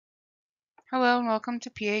Hello and welcome to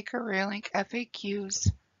PA CareerLink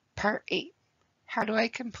FAQs, Part 8. How do I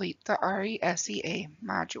complete the Resea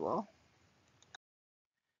module?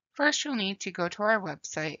 First, you'll need to go to our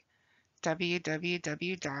website,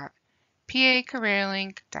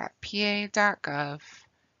 www.pacareerlink.pa.gov,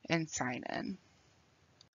 and sign in.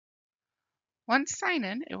 Once signed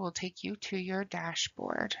in, it will take you to your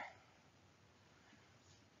dashboard.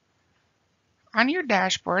 On your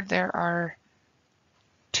dashboard, there are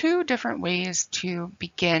two different ways to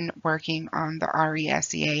begin working on the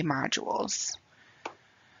Resea modules.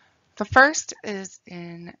 The first is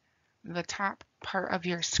in the top part of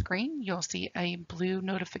your screen. You'll see a blue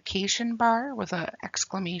notification bar with an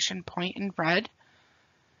exclamation point in red.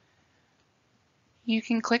 You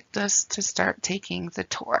can click this to start taking the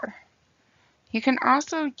tour. You can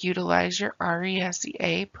also utilize your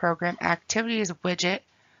Resea Program Activities widget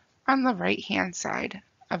on the right-hand side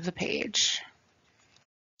of the page.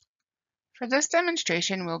 For this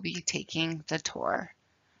demonstration, we'll be taking the tour.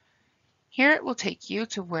 Here it will take you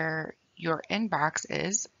to where your inbox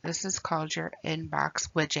is. This is called your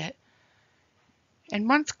inbox widget. And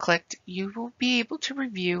once clicked, you will be able to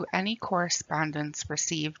review any correspondence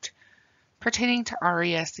received pertaining to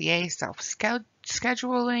Resea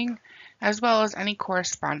self-scheduling, as well as any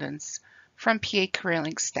correspondence from PA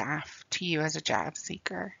CareerLink staff to you as a job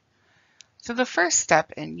seeker. So the first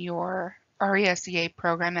step in your Resea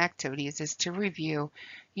program activities is to review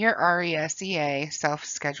your Resea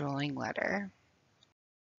self-scheduling letter.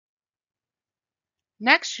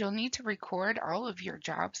 Next, you'll need to record all of your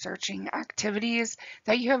job searching activities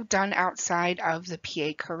that you have done outside of the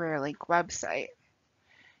PA CareerLink website.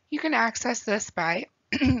 You can access this by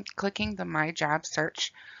clicking the My Job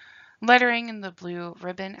Search lettering in the blue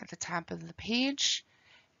ribbon at the top of the page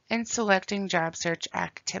and selecting Job Search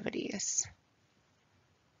Activities.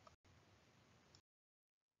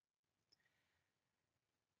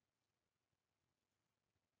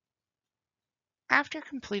 After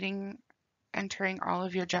entering all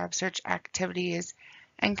of your job search activities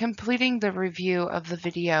and completing the review of the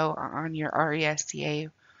video on your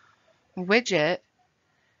Resea widget,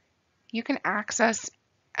 you can access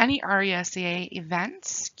any Resea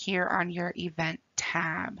events here on your Event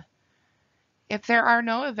tab. If there are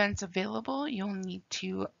no events available, you'll need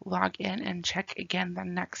to log in and check again the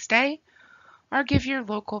next day or give your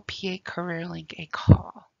local PA CareerLink a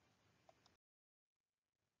call.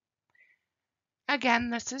 Again,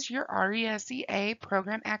 this is your Resea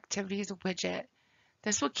Program Activities widget.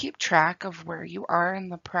 This will keep track of where you are in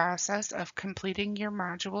the process of completing your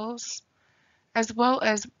modules, as well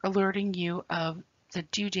as alerting you of the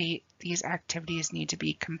due date these activities need to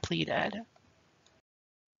be completed.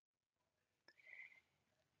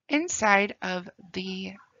 Inside of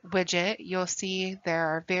the widget, you'll see there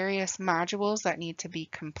are various modules that need to be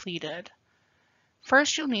completed.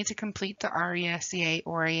 First, you'll need to complete the Resea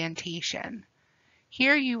orientation.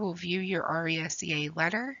 Here you will view your Resea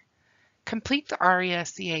letter, complete the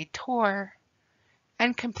Resea tour,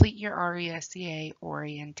 and complete your Resea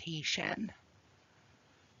orientation.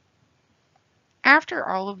 After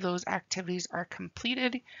all of those activities are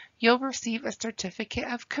completed, you'll receive a certificate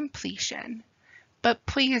of completion. But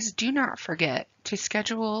please do not forget to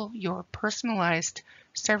schedule your personalized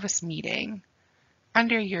service meeting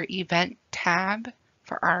under your Event tab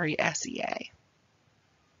for Resea.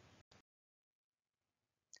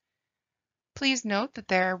 Please note that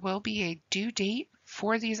there will be a due date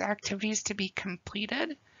for these activities to be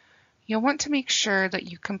completed. You'll want to make sure that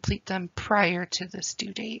you complete them prior to this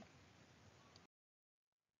due date.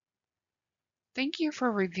 Thank you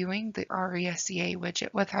for reviewing the Resea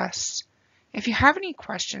widget with us. If you have any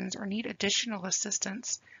questions or need additional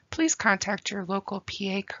assistance, please contact your local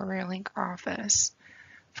PA CareerLink office.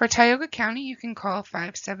 For Tioga County, you can call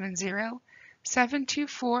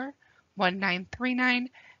 570-724-1939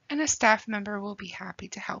 and a staff member will be happy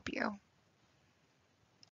to help you.